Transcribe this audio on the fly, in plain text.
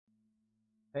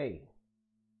Hey,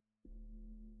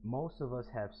 most of us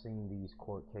have seen these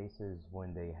court cases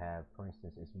when they have, for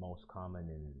instance, it's most common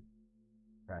in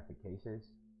traffic cases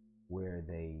where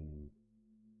they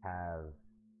have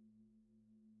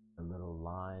a little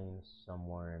line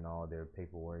somewhere in all their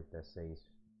paperwork that says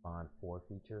bond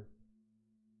forfeiture.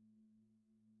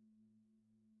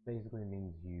 Basically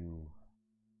means you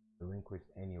relinquish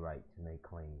any right to make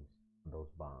claims on those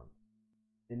bonds.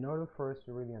 In order for us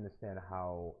to really understand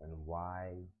how and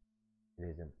why it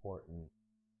is important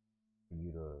for you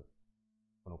to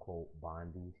quote unquote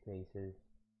bond these cases,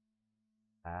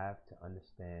 have to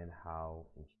understand how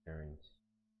insurance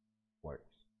works.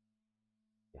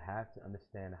 You have to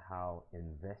understand how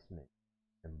investment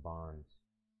in bonds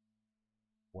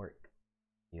work.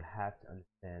 You have to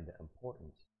understand the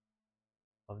importance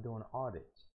of doing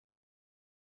audits.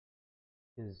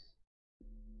 Because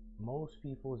most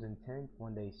people's intent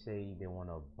when they say they want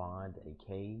to bond a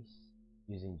case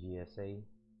using GSA,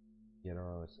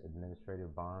 General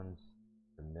Administrative Bonds,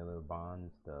 the Miller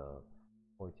Bonds, the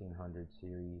 1400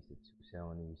 series, the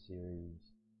 270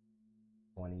 series,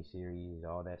 20 series,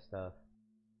 all that stuff,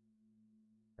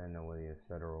 depending on whether you're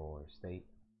federal or state.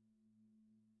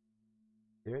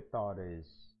 Their thought is,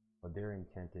 or their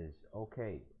intent is,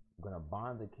 okay, I'm gonna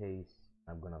bond the case,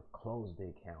 I'm gonna close the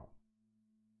account.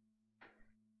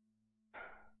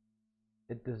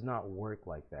 It does not work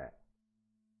like that.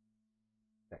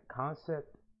 That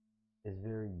concept is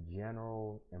very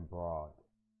general and broad.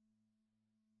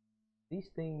 These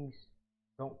things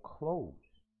don't close.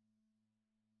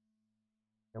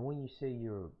 And when you say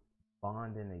you're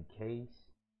bonding a case,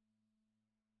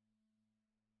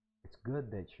 it's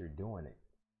good that you're doing it.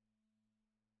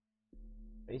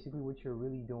 Basically, what you're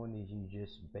really doing is you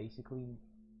just basically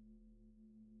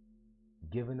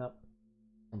giving up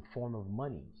some form of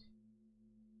monies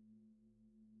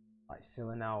by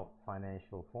filling out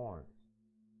financial forms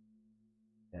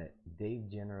that they've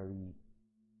generally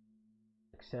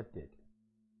accepted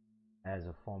as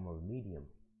a form of medium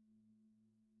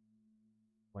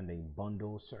when they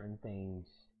bundle certain things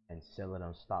and sell it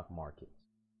on stock markets.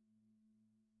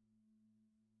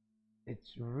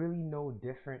 It's really no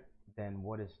different than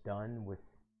what is done with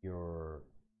your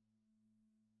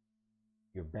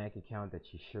your bank account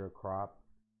that you sure crop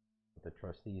with the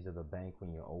trustees of the bank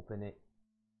when you open it.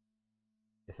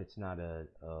 If it's not a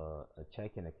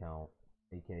checking account,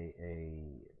 aka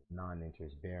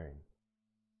non-interest bearing,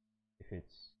 if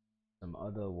it's some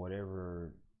other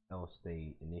whatever else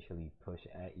they initially push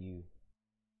at you,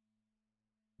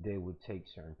 they would take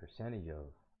certain percentage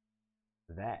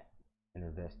of that and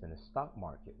invest in the stock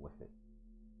market with it.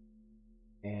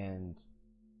 And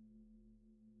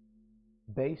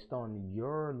based on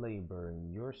your labor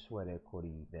and your sweat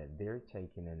equity that they're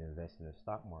taking and investing in the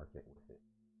stock market with it,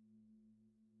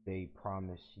 they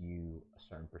promise you a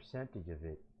certain percentage of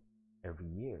it every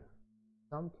year.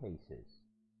 Some cases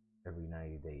every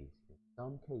 90 days. In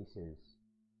some cases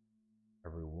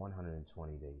every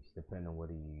 120 days, depending on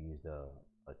whether you use a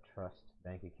trust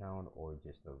bank account or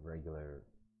just a regular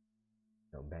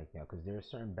bank account. Because there are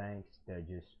certain banks that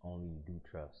just only do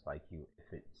trust. Like you,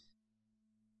 if it's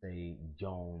say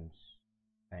Jones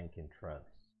Bank and Trust.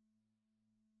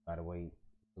 By the way,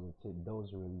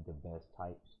 those are really the best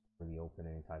types for the open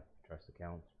any type of trust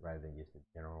accounts rather than just the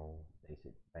general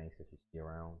basic banks that you see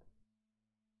around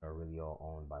are really all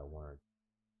owned by one or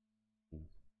two.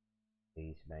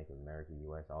 Chase, Bank of America,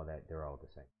 US, all that, they're all the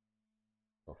same.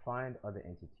 So find other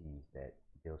entities that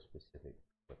deal specific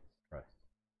with trust.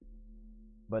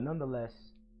 But nonetheless,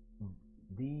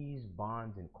 these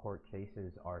bonds and court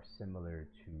cases are similar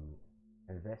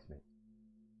to investments.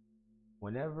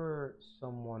 Whenever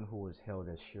someone who is held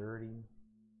as surety,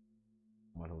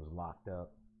 someone who's locked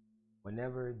up,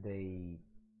 whenever they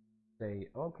say,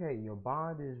 okay, your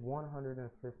bond is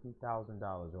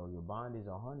 $150,000 or your bond is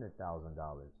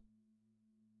 $100,000,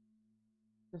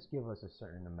 just give us a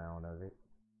certain amount of it.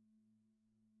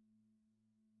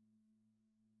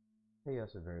 Pay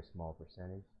us a very small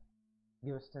percentage.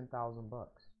 Give us 10,000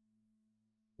 bucks.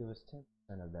 Give us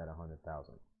 10% of that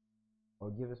 100,000,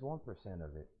 or give us 1%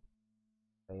 of it.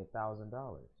 Say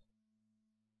 $1,000.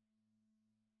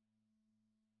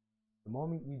 The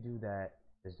moment you do that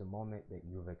is the moment that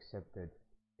you've accepted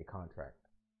a contract.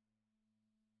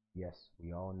 Yes,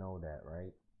 we all know that,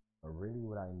 right? But really,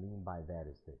 what I mean by that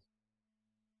is this: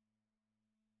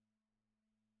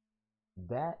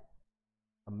 that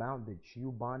amount that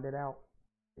you bonded out,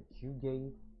 that you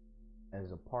gave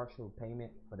as a partial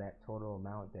payment for that total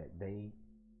amount that they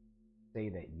say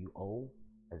that you owe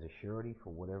as a surety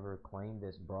for whatever claim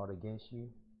that's brought against you,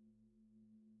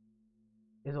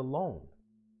 is a loan.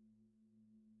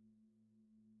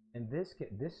 In this case,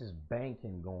 this is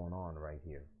banking going on right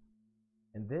here.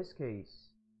 In this case,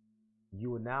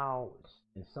 you would now,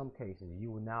 in some cases,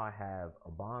 you would now have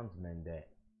a bondsman that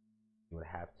you would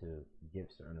have to give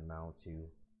certain amount to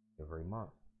every month.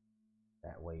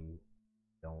 That way, you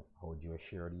don't hold you a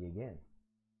surety again.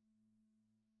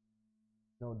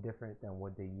 No different than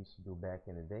what they used to do back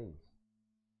in the days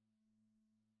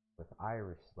with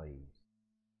Irish slaves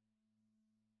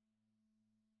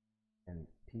and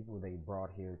people they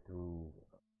brought here through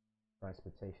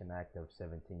Transportation Act of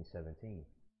 1717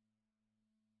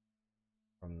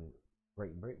 from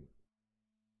Great Britain,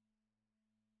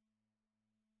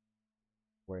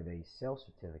 where they sell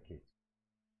certificates,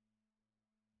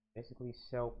 basically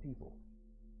sell people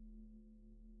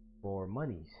for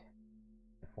monies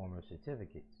in the form of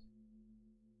certificates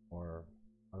or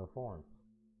other forms.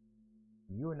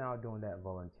 You are now doing that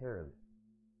voluntarily.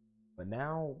 But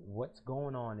now what's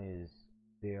going on is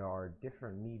there are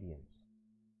different mediums.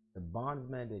 The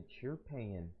bondsman that you're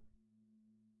paying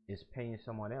is paying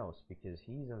someone else because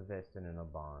he's investing in a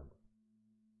bond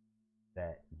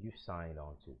that you signed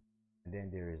onto. And then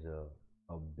there's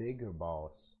a bigger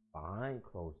boss behind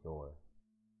closed door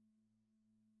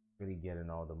really getting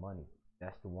all the money.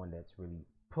 That's the one that's really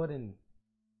putting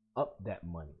up that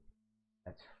money.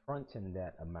 That's fronting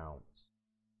that amount.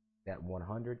 That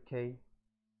 100K,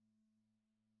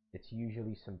 it's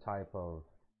usually some type of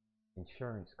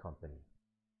insurance company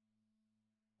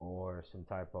or some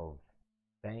type of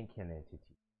banking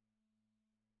entity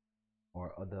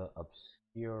or other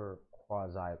obscure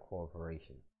quasi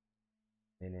corporation.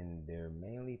 And then they're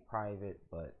mainly private,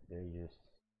 but they're just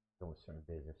doing certain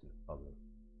business in the public.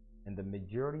 And the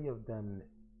majority of them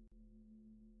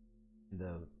in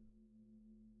the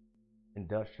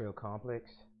industrial complex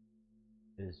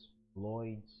is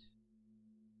Lloyd's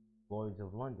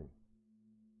of London.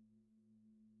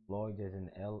 Lloyd is in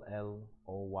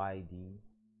LLOYDS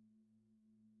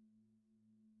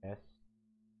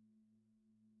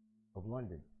of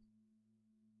London.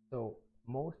 So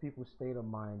most people's state of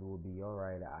mind will be, all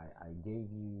right, I gave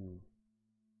you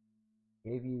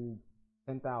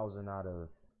 10,000 out of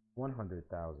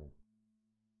 100,000.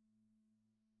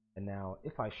 And now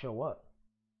if I show up,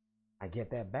 I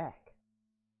get that back.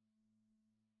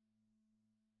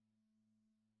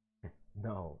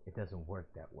 No, it doesn't work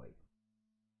that way.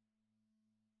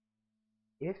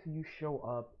 If you show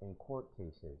up in court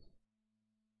cases,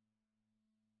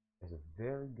 there's a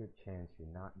very good chance you're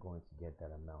not going to get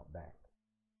that amount back.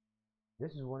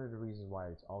 This is one of the reasons why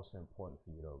it's also important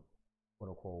for you to, quote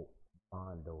unquote,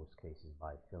 bond those cases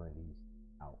by filling these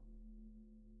out.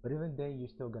 But even then, you're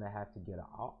still going to have to get an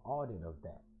audit of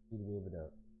that to be able to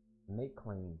make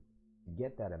claims to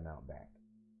get that amount back.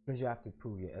 Because you have to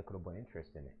prove your equitable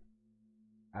interest in it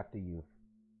after you've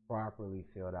properly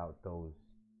filled out those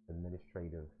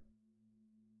administrative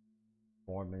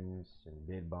formants and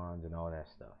bid bonds and all that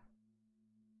stuff.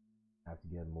 Have to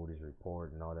get a Moody's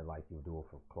report and all that, like you do a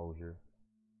foreclosure.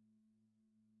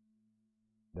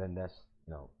 Then that's,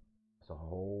 it's a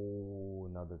whole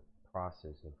another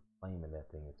process of claiming that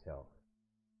thing itself.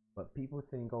 But people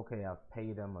think, okay, I've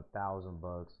paid them $1,000,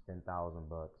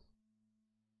 $10,000,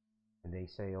 and they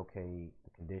say, okay, the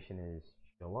condition is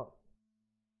show up.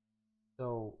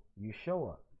 So you show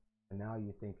up, and now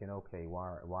you're thinking, okay,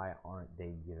 why aren't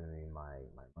they giving me my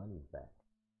money back?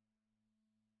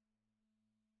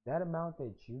 That amount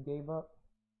that you gave up,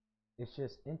 it's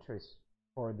just interest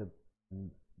for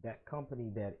that company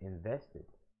that invested.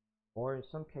 Or in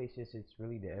some cases, it's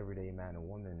really the everyday man or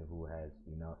woman who has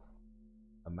enough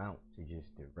amount to just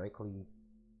directly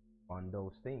fund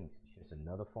those things. It's just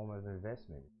another form of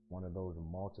investment, one of those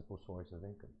multiple sources of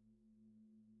income.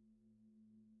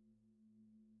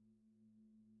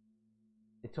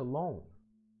 It's a loan.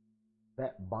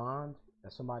 That bond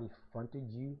that somebody fronted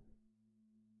you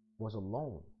was a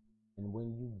loan. And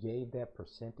when you gave that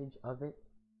percentage of it,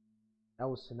 that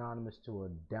was synonymous to a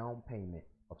down payment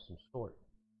of some sort.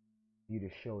 For you to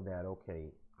show that,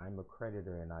 okay, I'm a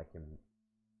creditor and I can,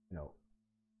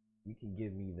 you can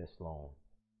give me this loan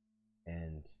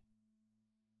and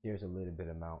there's a little bit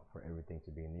amount for everything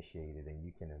to be initiated and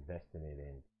you can invest in it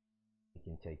and you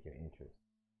can take your interest.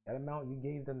 That amount you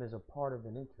gave them is a part of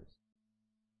an interest.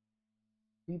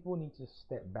 People need to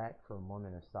step back for a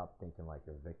moment and stop thinking like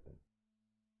a victim.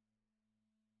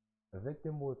 A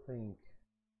victim will think,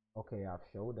 okay, I've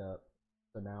showed up,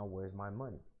 so now where's my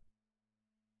money?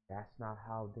 That's not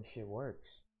how this shit works.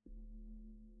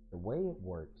 The way it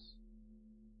works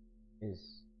is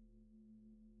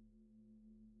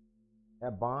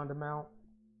that bond amount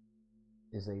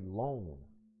is a loan.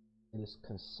 It is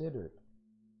considered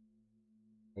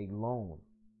a loan.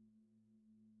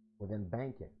 within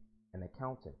banking and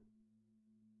accounting.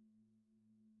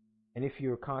 And if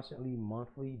you're constantly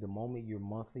monthly, the moment you're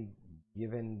monthly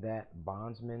giving that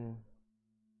bondsman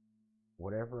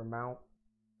whatever amount,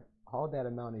 all that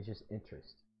amount is just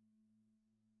interest.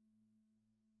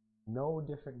 No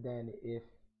different than if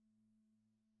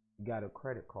you got a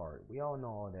credit card. We all know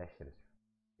all that shit is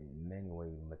in many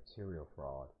ways material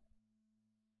fraud.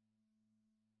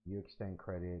 You extend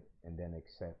credit and then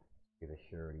accept get a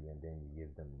surety and then you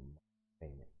give them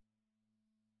payment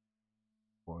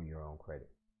for your own credit.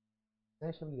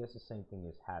 Essentially, that's the same thing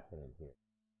that's happening here.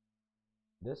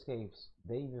 In this case,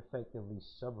 they've effectively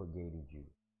subrogated you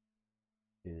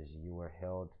because you were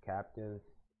held captive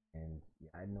and you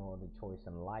had no other choice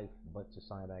in life but to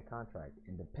sign that contract,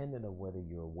 independent of whether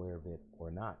you're aware of it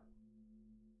or not.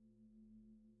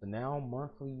 So now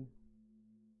monthly,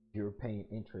 you're paying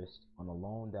interest on a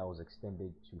loan that was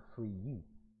extended to free you.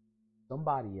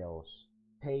 Somebody else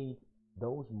paid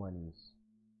those monies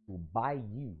to buy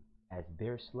you as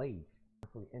their slave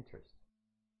for interest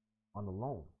on the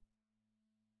loan.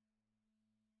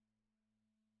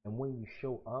 And when you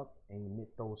show up and you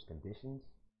meet those conditions,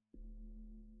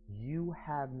 you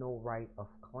have no right of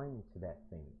claim to that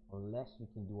thing unless you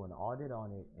can do an audit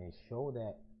on it and show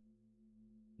that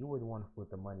you were the one who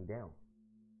put the money down.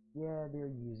 Yeah, they're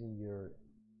using your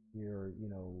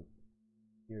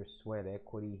sweat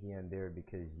equity here and there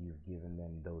because you've given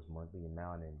them those monthly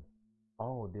amount, and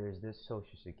oh, there's this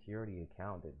social security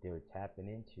account that they're tapping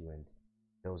into and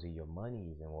those are your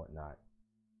monies and whatnot.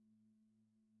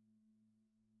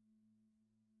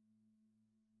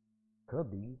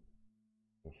 Could be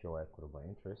and show equitable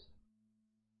interest.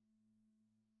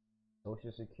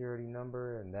 Social security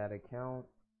number and that account,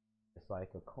 it's like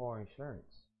a car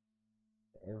insurance.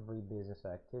 Every business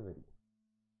activity.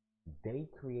 They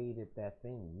created that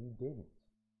thing. You didn't.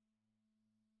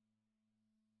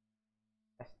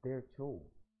 That's their tool.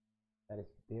 That is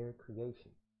their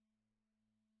creation.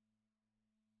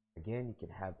 Again, you can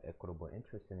have equitable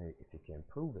interest in it if you can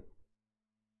prove it.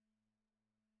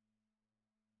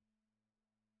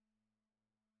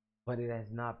 But it has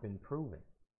not been proven.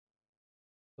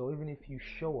 So even if you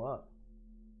show up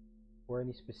for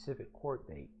any specific court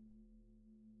date,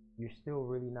 you're still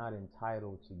really not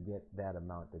entitled to get that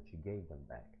amount that you gave them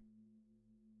back.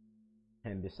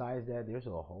 And besides that, there's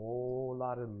a whole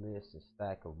lot of lists, a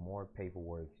stack of more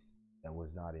paperwork that was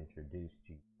not introduced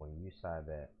to you when you signed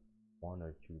that 1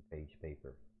 or 2 page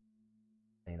paper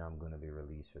saying I'm going to be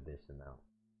released for this amount.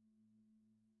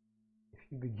 If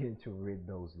you begin to read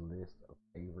those lists of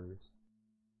favors,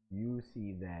 you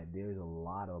see that there's a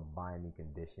lot of binding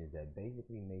conditions that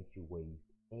basically make you waive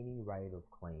any right of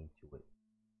claim to it.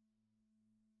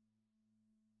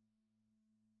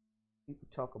 People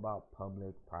talk about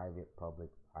public, private, public,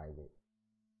 private.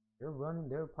 They're running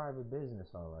their private business,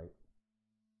 all right.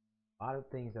 A lot of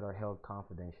things that are held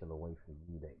confidential away from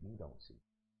you that you don't see.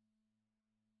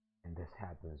 And this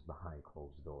happens behind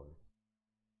closed doors.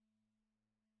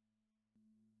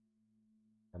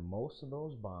 And most of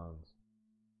those bonds,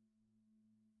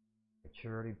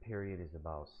 maturity period is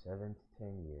about 7 to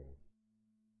 10 years.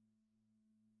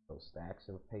 Those stacks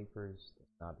of papers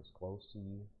that's not disclosed to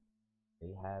you,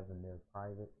 they have in their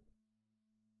private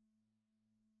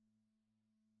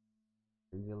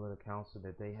legal counsel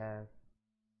that they have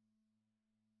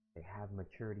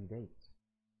maturity dates.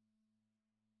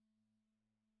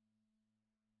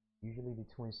 Usually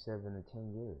between 7 to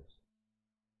 10 years.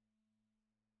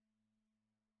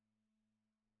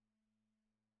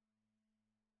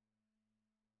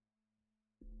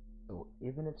 So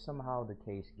even if somehow the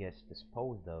case gets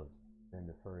disposed of in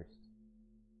the first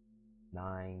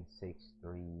 9, 6,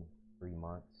 3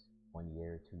 months, 1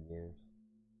 year, 2 years,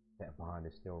 that bond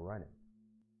is still running.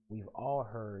 We've all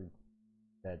heard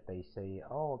that they say,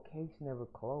 oh, a case never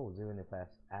closed, even if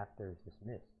that's after it's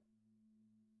dismissed.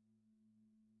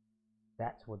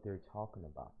 That's what they're talking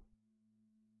about.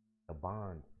 A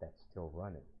bond that's still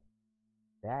running.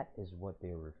 That is what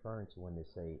they're referring to when they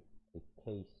say a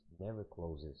case never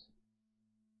closes,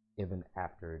 even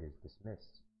after it is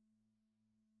dismissed.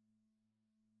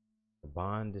 The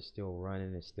bond is still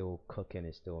running, it's still cooking,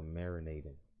 it's still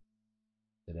marinating.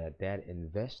 So that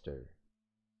investor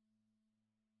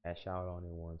cash out on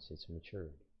it once it's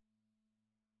matured.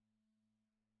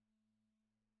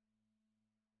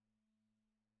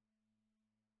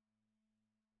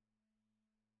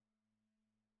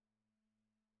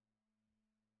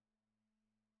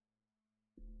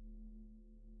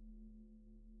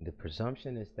 The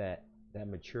presumption is that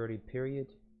maturity period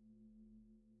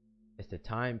is the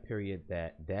time period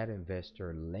that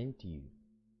investor lent you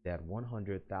that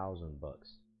 100,000 bucks.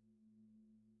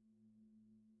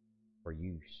 for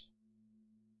use.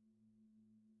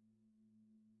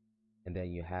 And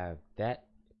then you have that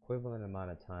equivalent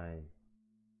amount of time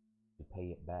to pay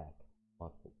it back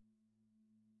monthly.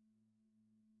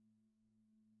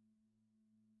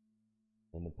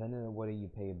 Independent of whether you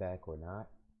pay it back or not,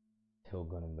 it's still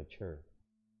gonna mature.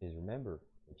 Because remember,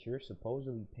 what you're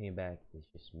supposedly paying back is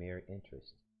just mere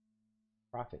interest,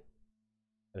 profit.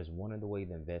 That is one of the ways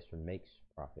the investor makes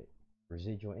profit,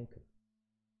 residual income.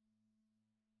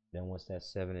 Then once that's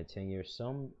 7 to 10 years,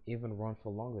 some even run for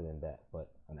longer than that,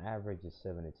 but on average is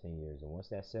 7 to 10 years. And once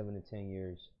that 7 to 10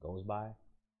 years goes by,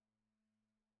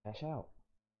 cash out.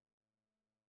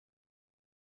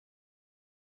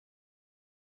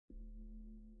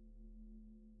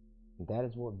 And that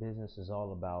is what business is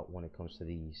all about when it comes to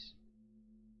these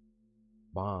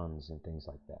bonds and things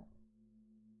like that.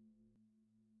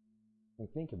 And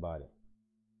think about it.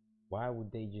 Why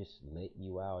would they just let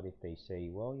you out if they say,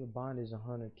 well, your bond is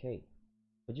 100K,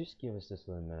 but just give us this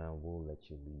little amount, we'll let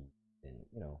you leave, and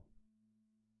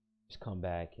just come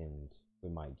back and we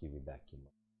might give you back your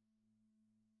money.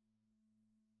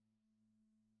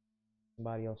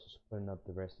 Somebody else is putting up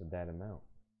the rest of that amount.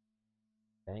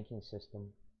 Banking system,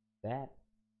 that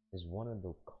is one of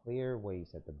the clear ways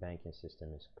that the banking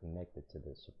system is connected to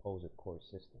the supposed court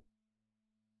system.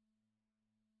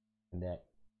 And that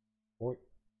court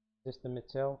system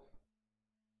itself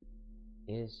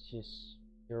is just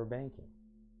pure banking.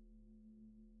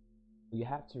 You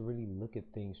have to really look at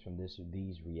things from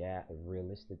these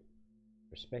realistic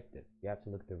perspective. You have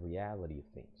to look at the reality of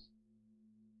things.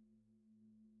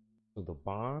 So the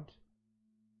bond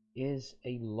is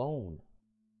a loan,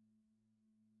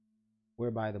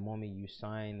 whereby the moment you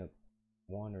sign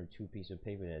one or two pieces of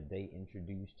paper that they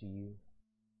introduce to you,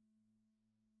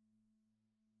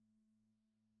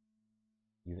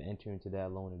 you've entered into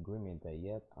that loan agreement that,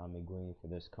 yep, I'm agreeing for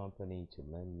this company to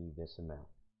lend me this amount.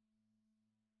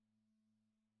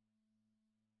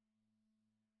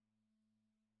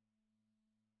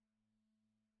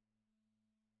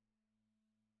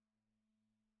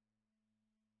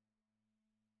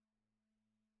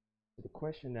 The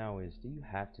question now is, do you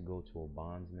have to go to a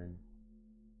bond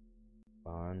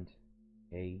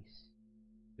case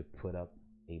to put up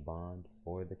a bond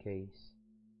for the case?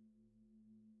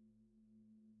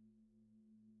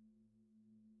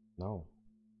 No,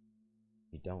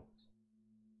 you don't.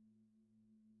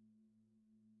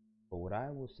 But what I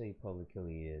will say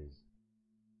publicly is,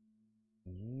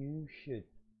 you should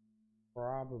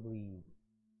probably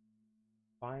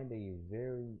find a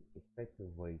very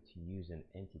effective way to use an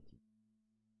entity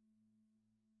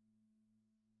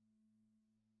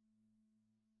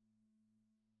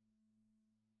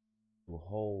to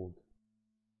hold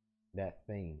that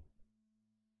thing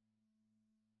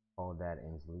called that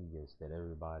ens legis that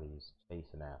everybody's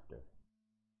chasing after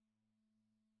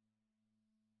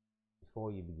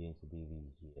before you begin to do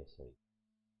these GSAs.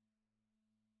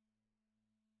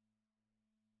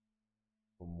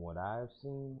 From what I've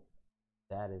seen,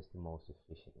 that is the most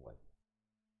efficient way.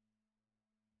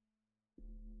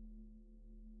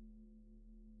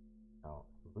 Now,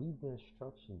 read the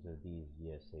instructions of these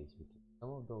GSAs, because some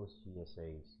of those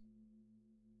GSAs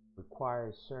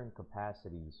require certain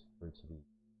capacities for it to be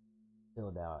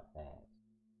filled out as.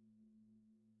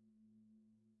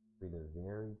 Read it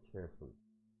very carefully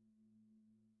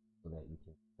so that you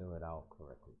can fill it out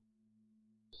correctly.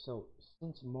 So,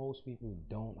 since most people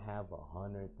don't have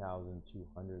 100,000,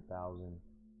 200,000,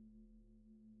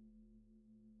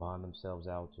 bond themselves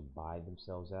out to buy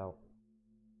themselves out,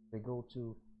 they go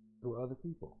through other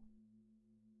people.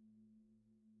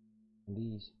 And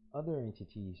these other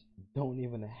entities don't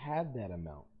even have that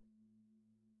amount,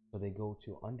 so they go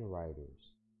to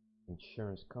underwriters,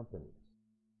 insurance companies.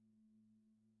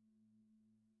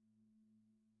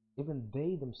 Even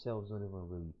they themselves don't even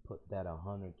really put that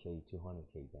 100K,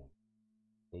 200K down.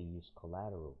 They use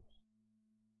collaterals.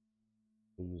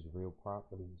 They use real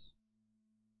properties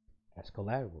as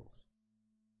collaterals.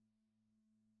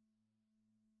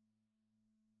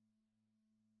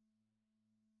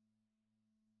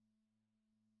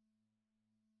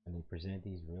 And they present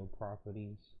these real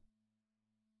properties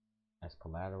as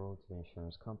collateral to the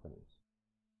insurance companies.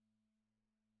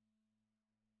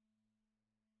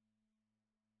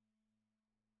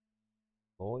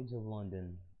 Lloyd's of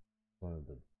London is one of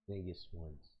the biggest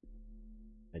ones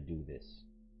that do this.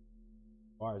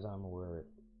 As far as I'm aware,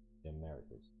 the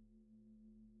Americas.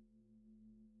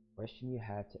 Question you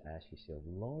have to ask yourself: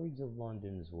 Lloyd's of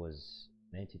London's was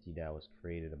an entity that was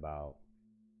created about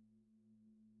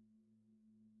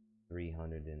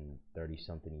 330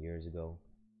 something years ago.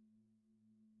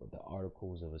 But the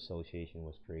Articles of Association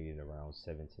was created around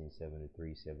 1773,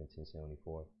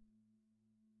 1774.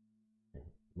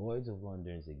 Lloyd's of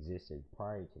London existed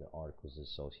prior to the Articles of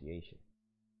Association.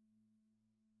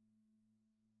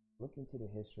 Look into the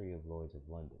history of Lloyd's of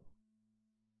London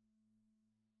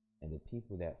and the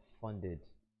people that funded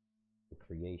the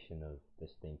creation of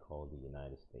this thing called the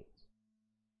United States.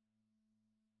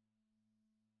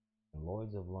 And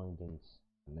Lloyd's of London's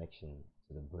connection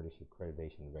to the British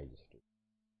Accreditation Registry.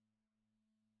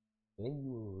 Then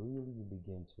you will really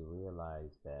begin to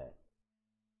realize that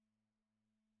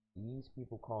these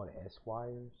people called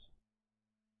esquires,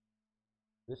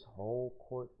 this whole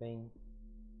court thing,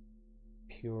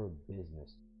 pure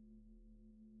business.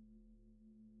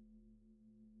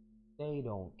 They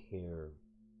don't care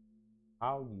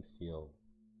how you feel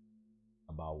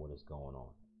about what is going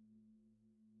on.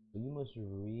 So you must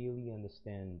really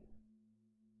understand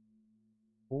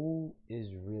who is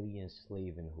really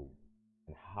enslaving who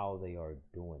and how they are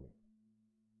doing it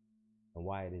and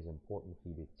why it is important for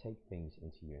you to take things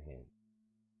into your hands.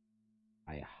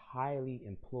 I highly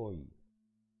implore you,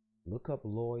 look up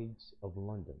Lloyd's of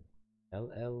London,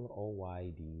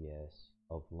 Lloyds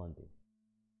of London.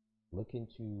 Look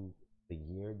into the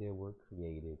year they were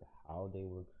created, how they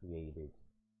were created,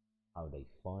 how they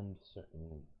fund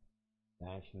certain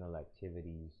national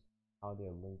activities, how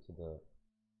they're linked to the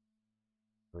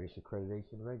British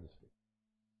Accreditation Registry.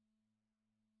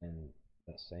 And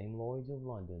that same Lloyd's of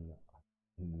London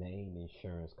name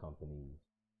insurance companies,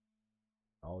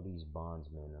 all these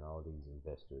bondsmen and all these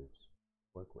investors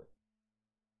work with.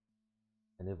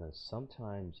 And even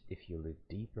sometimes, if you look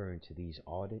deeper into these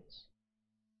audits,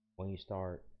 when you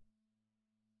start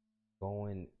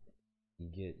going, you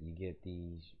get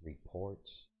these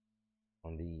reports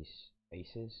on these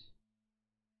cases,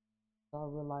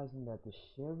 start realizing that the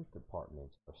sheriff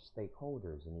departments are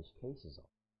stakeholders in these cases.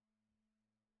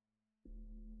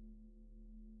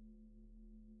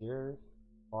 Sheriff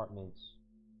departments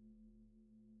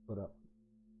put up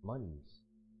monies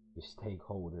to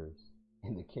stakeholders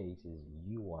in the cases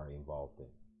you are involved in.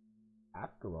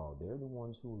 After all, they're the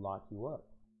ones who lock you up.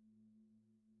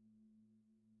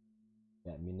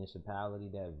 That municipality,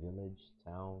 that village,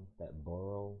 town, that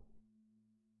borough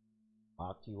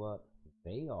locked you up.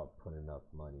 They are putting up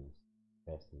monies,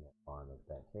 investing that bond of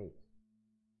that case.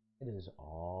 It is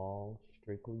all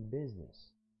strictly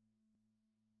business.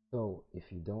 So if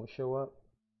you don't show up,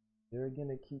 they're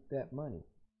gonna keep that money,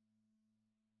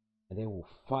 and they will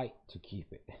fight to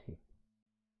keep it.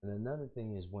 And another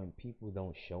thing is when people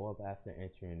don't show up after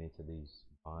entering into these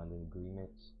bonding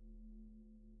agreements,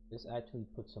 this actually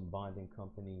puts some bonding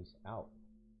companies out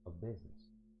of business.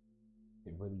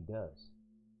 It really does.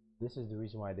 This is the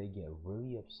reason why they get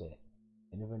really upset.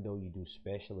 And even though you do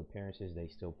special appearances, they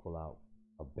still pull out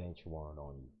a bench warrant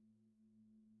on you.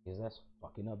 Because that's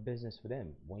fucking up business for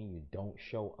them when you don't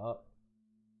show up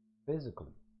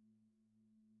physically.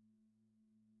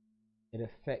 It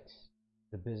affects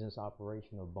the business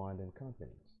operation of bonding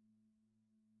companies.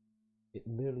 It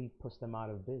literally puts them out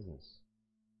of business.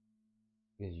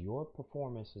 Because your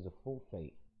performance is a full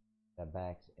faith that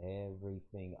backs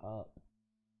everything up.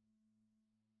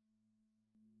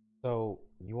 So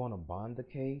you want to bond the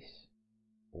case?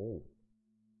 Oh,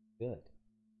 good.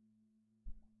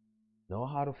 Know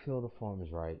how to fill the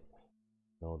forms right.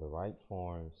 Know the right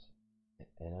forms.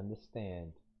 And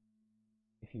understand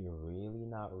if you're really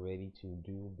not ready to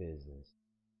do business,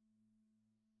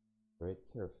 tread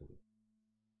carefully.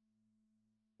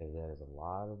 Because there is a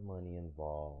lot of money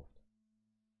involved.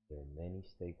 There are many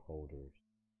stakeholders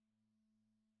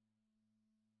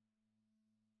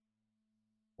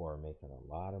who are making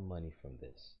a lot of money from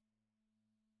this.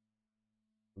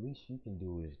 The least you can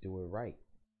do is do it right.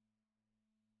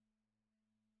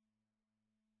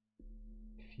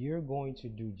 If you're going to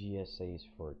do GSAs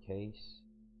for a case,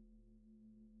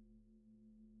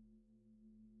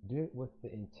 do it with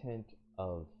the intent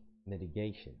of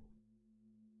mitigation.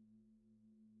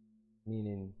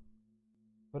 Meaning,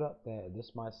 put up that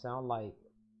this might sound like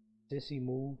sissy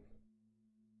move,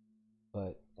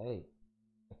 but hey,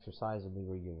 exercise a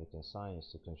liberal given science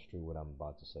to construe what I'm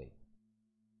about to say.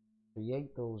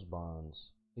 Create those bonds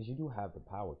because you do have the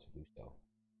power to do so.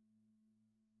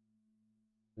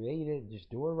 Create it, just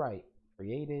do it right.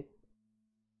 Create it,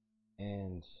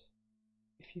 and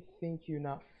if you think you're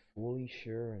not fully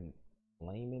sure and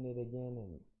claiming it again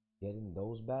and getting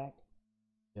those back,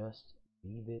 just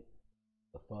leave it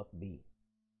the fuck be.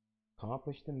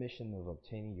 Accomplish the mission of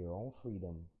obtaining your own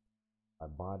freedom by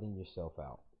bonding yourself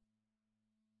out.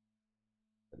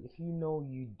 But if you know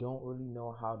you don't really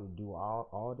know how to do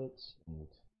audits and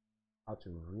how to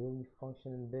really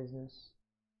function in business,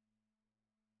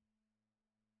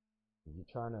 If you're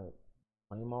trying to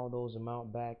claim all those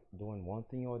amount back doing one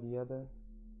thing or the other,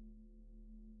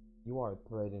 you are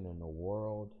threading in a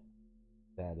world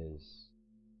that is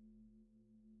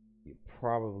you're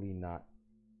probably not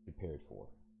prepared for.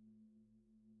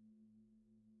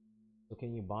 So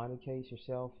can you bond a case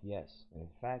yourself? Yes. And in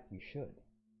fact, you should.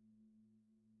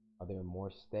 Are there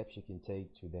more steps you can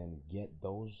take to then get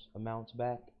those amounts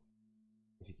back?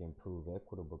 If you can prove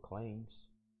equitable claims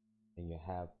and you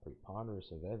have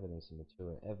preponderance of evidence and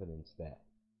material evidence that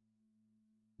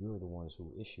you're the ones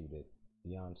who issued it,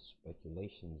 beyond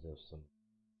speculations of some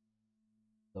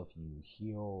stuff you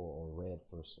hear or read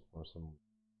from some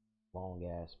long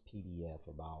ass PDF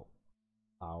about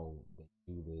how they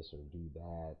do this or do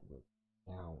that with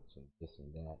counts and this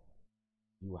and that.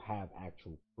 You have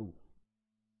actual proof.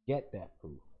 Get that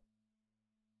proof.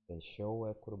 Then show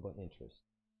equitable interest.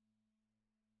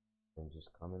 And just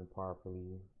come in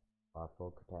properly by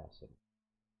full capacity.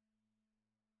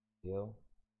 Still,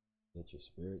 get your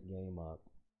spirit game up.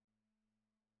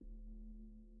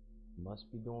 You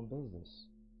must be doing business.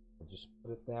 I'll just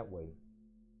put it that way.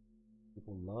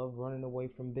 People love running away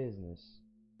from business.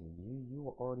 You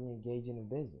are already engaging in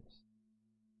business.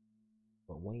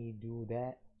 But when you do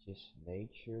that, just make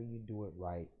sure you do it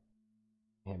right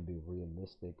and be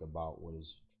realistic about what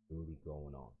is truly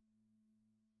going on.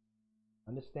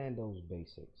 Understand those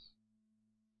basics.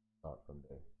 Start from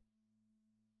there.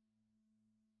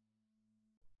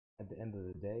 At the end of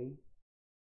the day,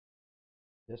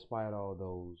 despite all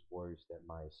those words that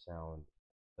might sound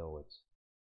though it's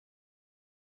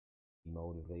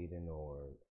demotivating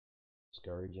or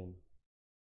discouraging,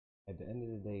 at the end of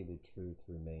the day, the truth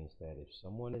remains that if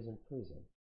someone is in prison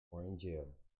or in jail,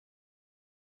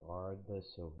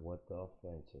 regardless of what the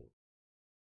offense is,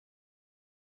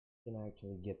 you can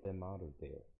actually get them out of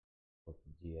there with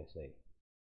the GSA.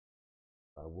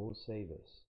 I will say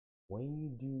this. When you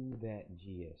do that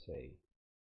GSA,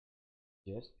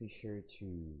 just be sure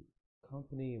to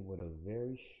accompany it with a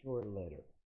very short letter,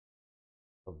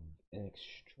 an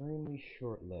extremely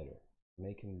short letter,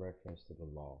 making reference to the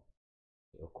law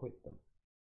to acquit them.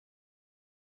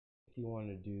 If you want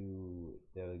to do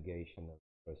delegation of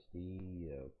trustee,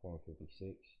 Form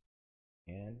 56,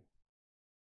 and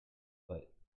but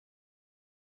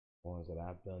ones that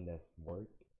I've done that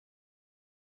worked,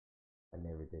 I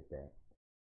never did that.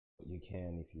 But you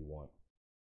can if you want.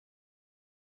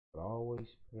 But always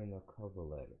put in a cover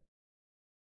letter.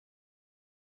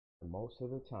 And most of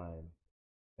the time,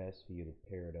 best for you to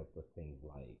pair it up with things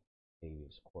like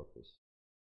habeas corpus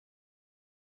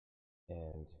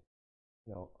and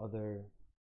other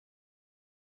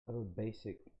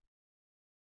basic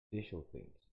judicial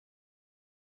things.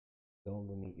 Don't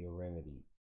limit your remedy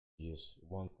to just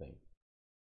one thing.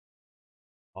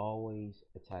 Always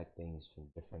attack things from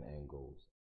different angles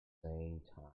at the same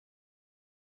time.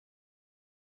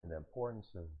 And the importance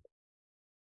of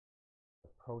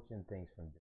approaching things from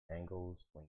different angles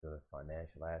when you do the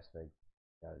financial aspect,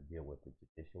 you got to deal with the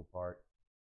judicial part.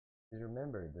 Because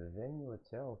remember, the venue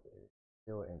itself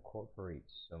still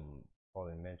incorporates some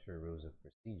parliamentary rules of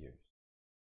procedures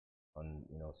on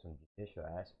some judicial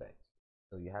aspects.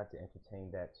 So you have to entertain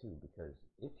that too, because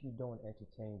if you don't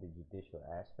entertain the judicial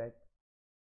aspect,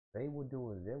 they will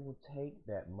do is they will take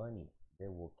that money, they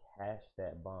will cash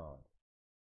that bond,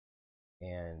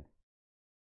 and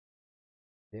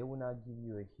they will not give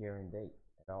you a hearing date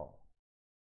at all.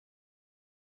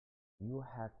 You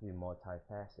have to be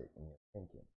multifaceted in your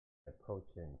thinking, approach,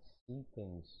 and see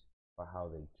things for how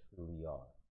they truly are.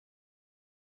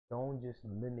 Don't just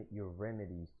limit your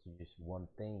remedies to just one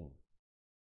thing,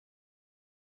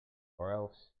 or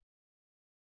else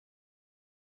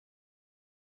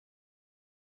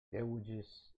they will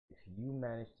just, if you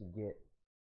manage to get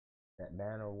that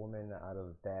man or woman out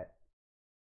of that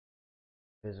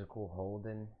physical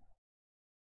holding,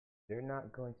 they're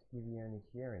not going to give you any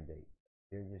hearing date.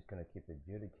 They're just going to keep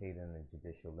adjudicating on a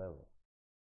judicial level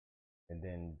and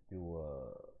then do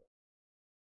a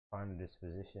final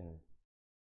disposition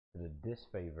to the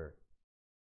disfavor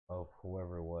of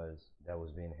whoever it was that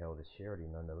was being held as surety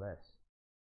nonetheless.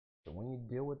 So when you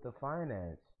deal with the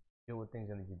finance, deal with things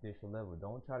on the judicial level.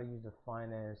 Don't try to use the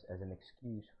finance as an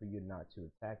excuse for you not to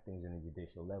attack things in the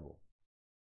judicial level.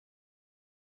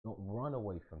 Don't run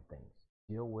away from things.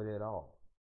 Deal with it all.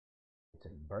 It's a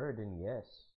burden, yes,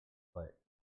 but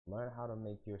learn how to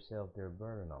make yourself their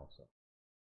burden also.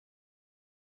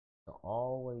 So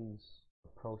always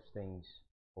approach things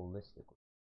holistically.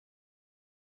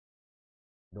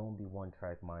 Don't be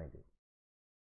one-track minded.